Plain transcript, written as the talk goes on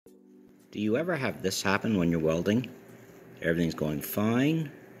Do you ever have this happen when you're welding? Everything's going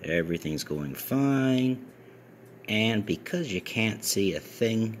fine, and because you can't see a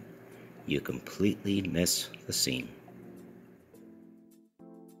thing, you completely miss the seam.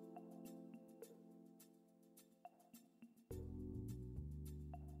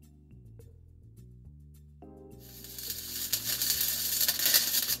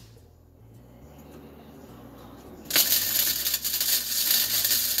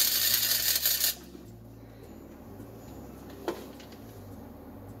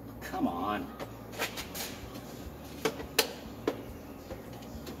 Come on.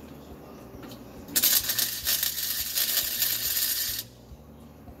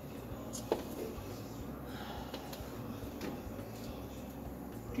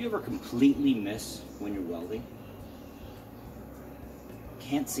 Do you ever completely miss when you're welding?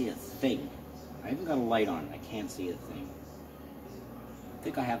 Can't see a thing. I even got a light on. I can't see a thing. I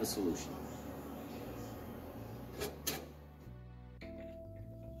think I have a solution.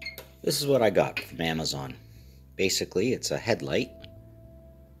 This is what I got from Amazon. Basically, it's a headlight.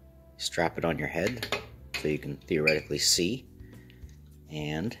 Strap it on your head so you can theoretically see.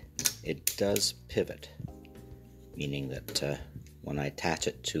 And it does pivot, meaning that when I attach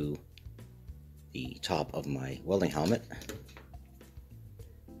it to the top of my welding helmet,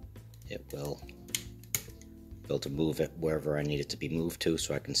 it will be able to move it wherever I need it to be moved to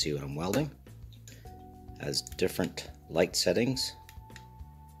so I can see what I'm welding. It has different light settings.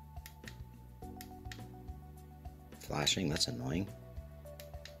 Flashing, that's annoying.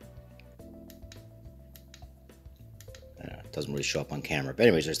 It doesn't really show up on camera, but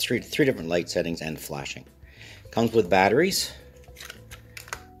anyways, there's three different light settings and flashing. Comes with batteries.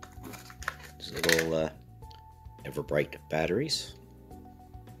 These little Everbright batteries,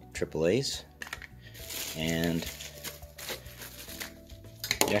 AAA's, and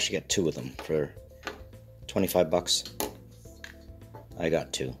you actually get two of them for 25 bucks. I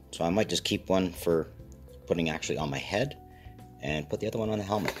got two, so I might just keep one for putting actually on my head and put the other one on the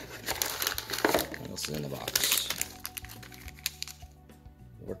helmet. What else is in the box?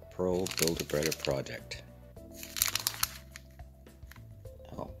 Work Pro Build a Better Project.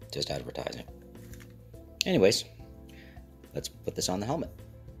 Oh, just advertising. Anyways, let's put this on the helmet.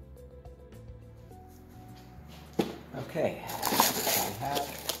 Okay, so we have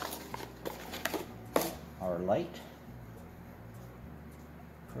our light.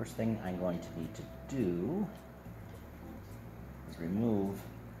 First thing I'm going to need to do is remove.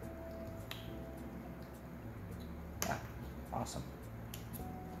 Awesome.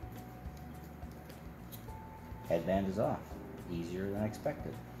 Headband is off. Easier than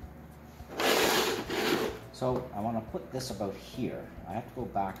expected. So I want to put this about here. I have to go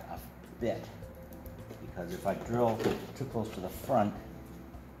back a bit because if I drill too close to the front,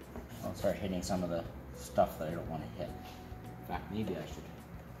 I'll start hitting some of the stuff that I don't want to hit. In fact, maybe I should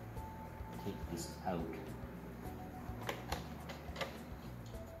take this out.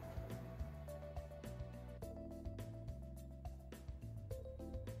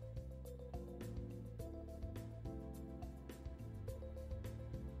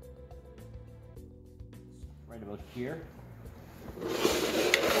 Right about here.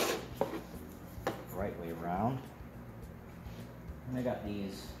 Right way around. And I got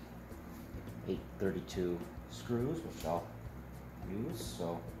these 832 screws, which I'll use.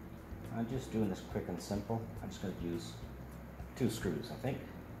 So I'm just doing this quick and simple. I'm just going to use 2 screws, I think.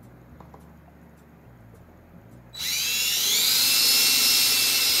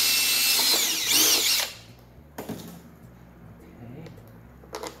 Okay.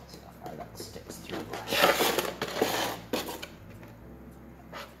 See how far that sticks through.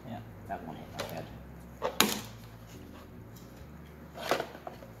 Yeah, that one hit my head.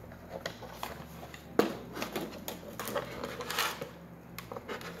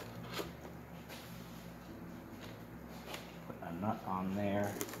 Nut on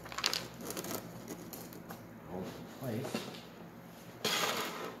there, hold it in place.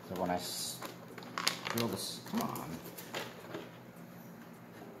 So when I drill this, come on,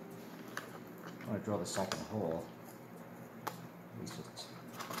 when I drill the second hole, at least it's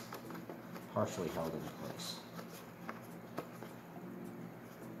partially held in place.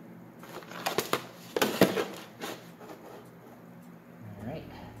 All right,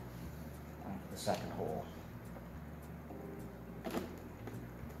 on to the second hole.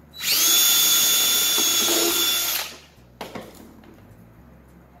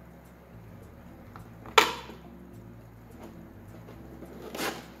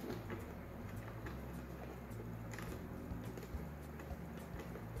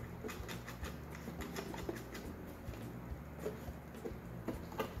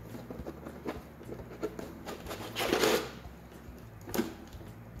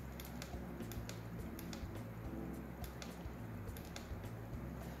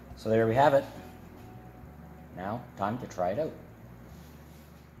 So there we have it. Now, time to try it out.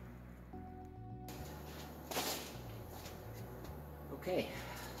 Okay,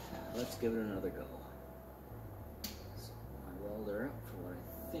 let's give it another go. So my welder up for what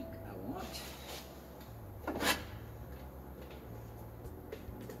I think I want.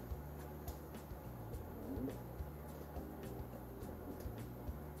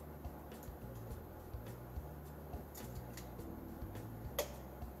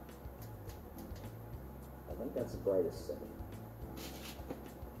 I think that's the brightest setting.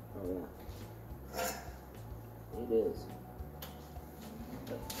 Oh yeah, it is.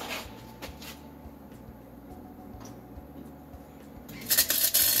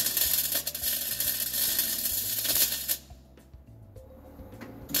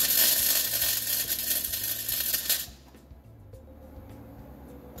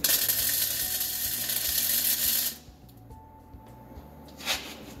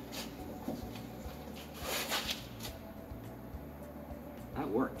 That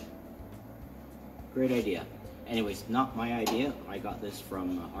worked. Great idea. Anyways, not my idea. I got this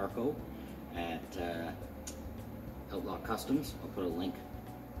from Arco at Outlaw Customs. I'll put a link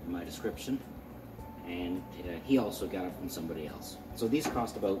in my description. And he also got it from somebody else. So these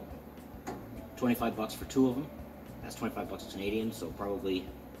cost about 25 bucks for two of them. That's 25 bucks Canadian, so probably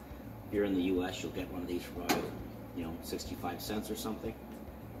if you're in the US, you'll get one of these for about, 65 cents or something.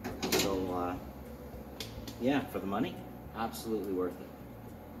 So, yeah, for the money, absolutely worth it.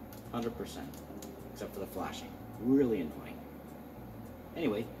 100%, except for the flashing. Really annoying.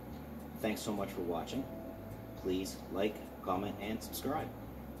 Anyway, thanks so much for watching. Please like, comment, and subscribe.